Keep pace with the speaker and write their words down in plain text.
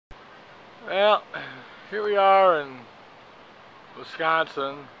Well, here we are in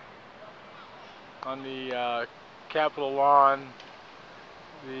Wisconsin on the Capitol lawn,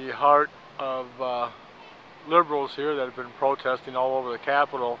 the heart of liberals here that have been protesting all over the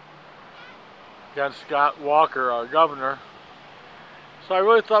Capitol against Scott Walker, our governor. So I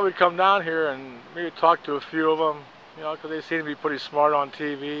really thought we'd come down here and maybe talk to a few of them, because they seem to be pretty smart on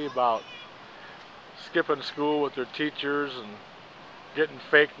TV about skipping school with their teachers and getting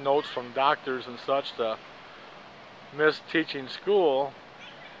fake notes from doctors and such to miss teaching school.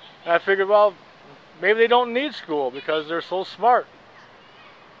 And I figured, well, maybe they don't need school because they're so smart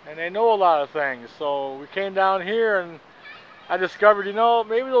and they know a lot of things. So we came down here and I discovered,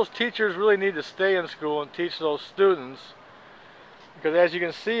 maybe those teachers really need to stay in school and teach those students, because as you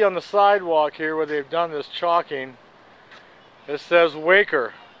can see on the sidewalk here where they've done this chalking, it says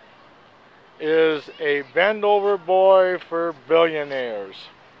Waker is a bend-over boy for billionaires.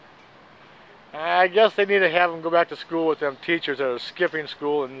 I guess they need to have them go back to school with them teachers that are skipping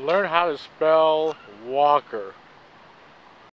school and learn how to spell Walker.